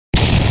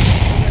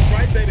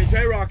baby,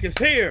 J-Rocc is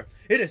here.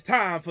 It is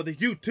time for the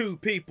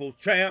YouTube People's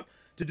Champ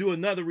to do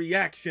another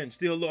reaction.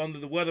 Still under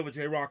the weather, but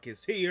J-Rocc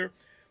is here.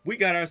 We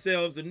got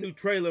ourselves a new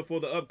trailer for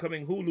the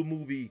upcoming Hulu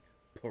movie,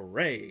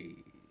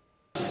 Parade.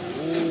 Oh,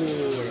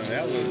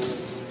 that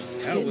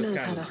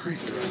was kind of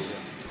creepy right there.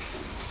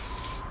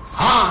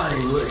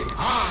 Highway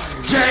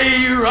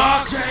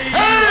J-Rocc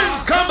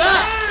has come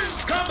back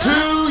to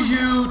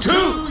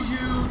YouTube.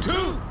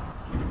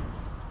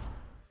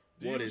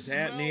 What is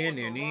happening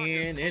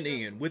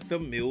and with the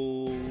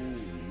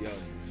millions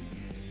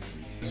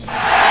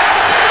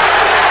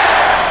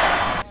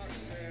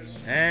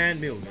and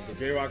millions of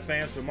J-Rocc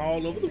fans from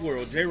all over the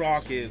world?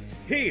 J-Rocc is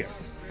here.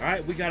 All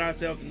right, we got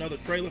ourselves another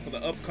trailer for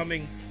the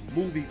upcoming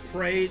movie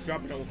Parade,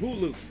 dropping on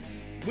Hulu.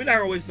 We're not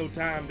gonna waste no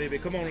time, baby.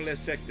 Come on and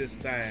let's check this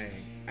thing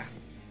out.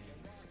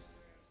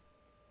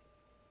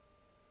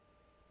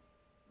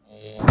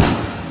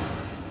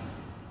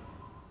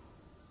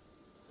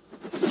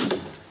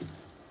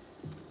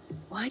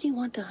 Why do you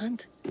want to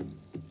hunt?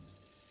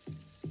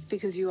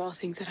 Because you all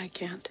think that I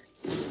can't.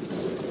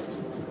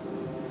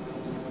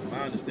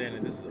 My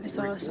understanding, this is I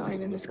saw a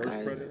sign in the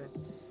sky. Predator.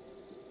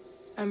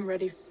 I'm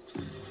ready.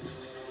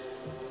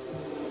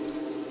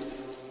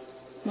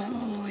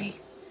 Maoy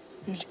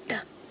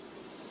Nita.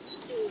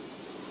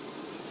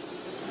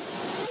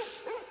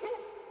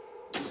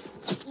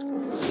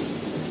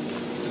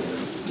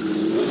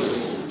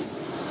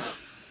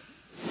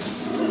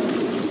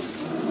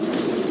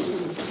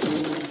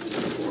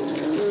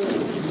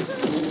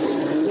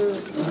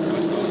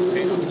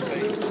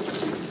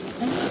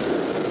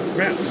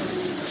 Grab.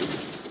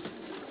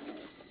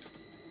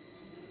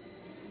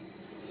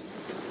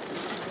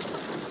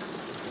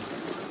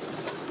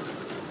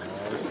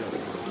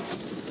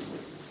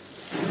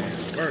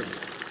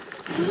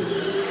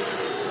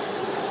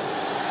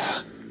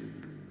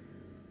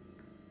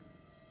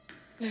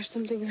 There's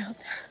something out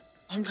there.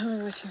 I'm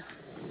coming with you.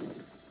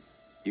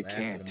 You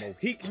can't.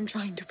 I'm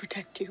trying to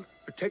protect you.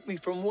 Protect me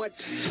from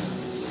what?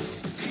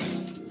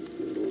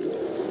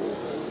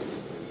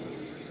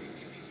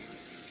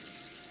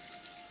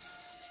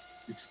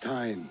 It's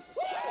time.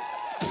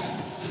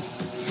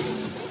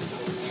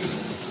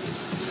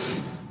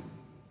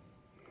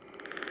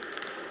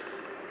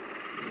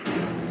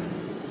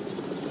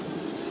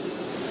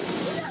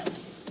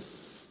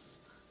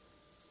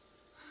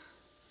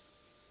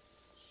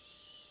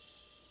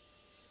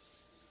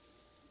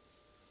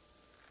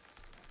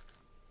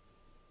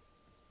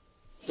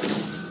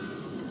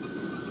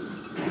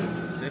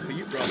 For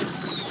you, brother.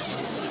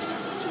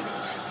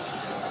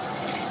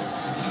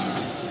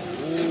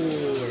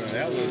 Ooh,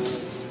 that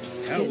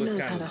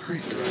was kind of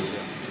creepy right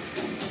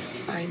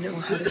there. I know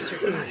how to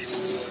survive.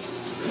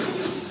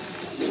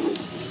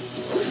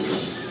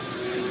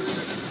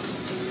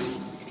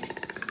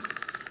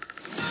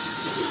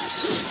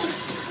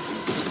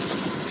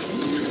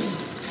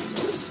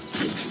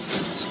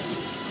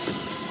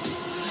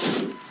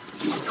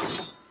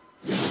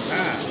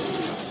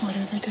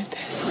 Whatever did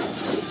this,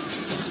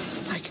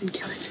 I can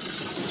kill it.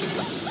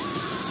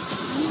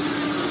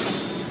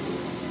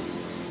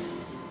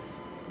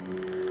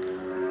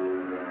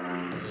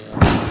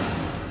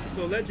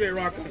 So let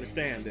J-Rocc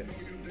understand that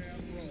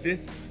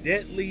this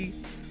deadly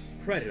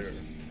predator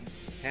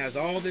has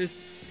all this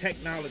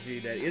technology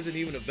that isn't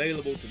even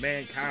available to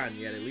mankind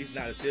yet, at least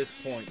not at this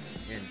point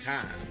in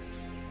time,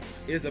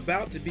 is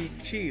about to be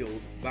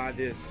killed by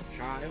this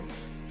child.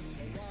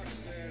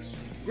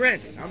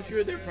 Granted, I'm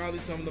sure they're probably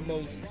some of the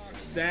most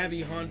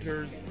savvy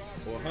hunters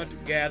or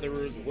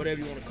hunter-gatherers or whatever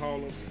you want to call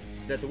them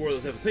that the world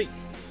has ever seen.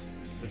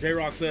 But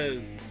J-Rocc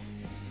says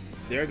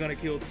they're going to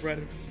kill the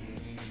predator?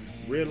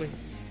 Really?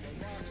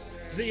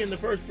 See, in the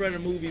first Predator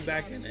movie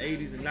back in the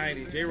 80s and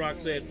 90s, J-Rocc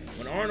said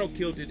when Arnold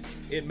killed it,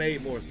 it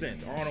made more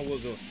sense. Arnold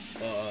was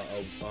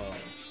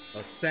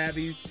a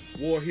savvy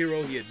war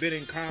hero. He had been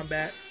in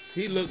combat.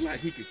 He looked like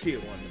he could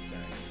kill one of them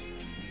things.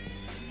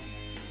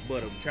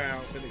 But a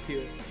child finna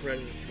kill the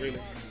Predator?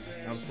 Really?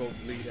 I'm supposed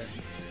to believe that?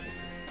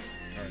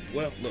 Alright,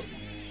 well, look.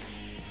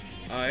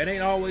 It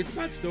ain't always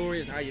about the story,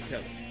 it's how you tell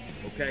it.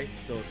 Okay?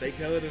 So if they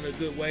tell it in a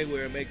good way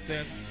where it makes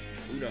sense,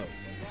 who knows?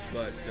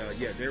 But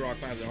yeah, J-Rocc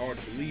finds it hard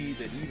to believe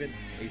that even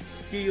a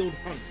skilled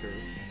hunter,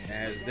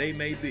 as they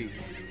may be,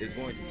 is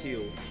going to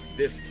kill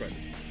this predator.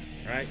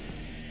 Right?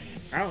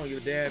 I don't give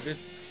a damn if it's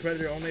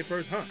predator on their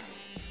first hunt.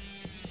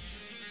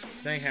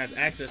 Thing has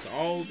access to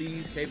all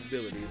these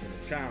capabilities, and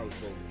a child is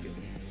supposed to kill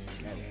it.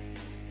 Alright.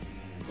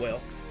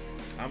 Well,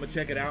 I'm gonna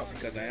check it out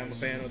because I am a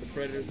fan of the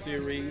Predator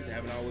series. I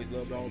haven't always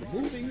loved all the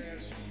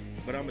movies,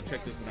 but I'm gonna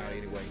check this one out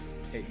anyway.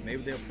 Hey,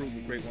 maybe they'll prove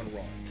the great one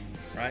wrong,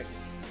 right?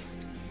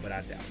 But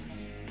I doubt it.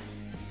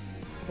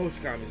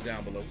 Post your comments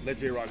down below. Let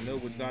J-Rocc know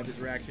what's not this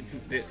reaction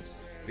to this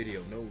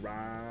video. No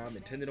rhyme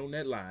intended on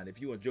that line. If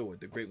you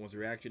enjoyed the Great One's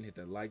reaction, hit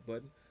that like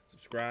button,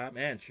 subscribe,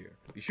 and share.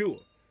 Be sure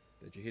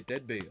that you hit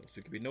that bell so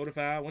you can be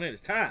notified when it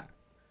is time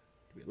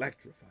to be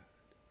electrified.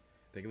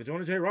 Thank you for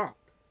joining J-Rocc.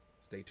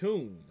 Stay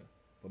tuned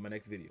for my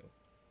next video.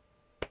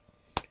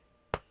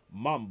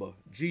 Mamba,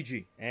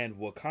 Gigi, and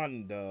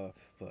Wakanda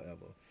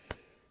forever.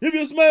 If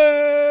you smell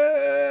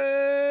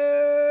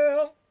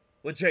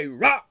with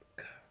J-Rocc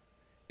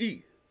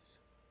is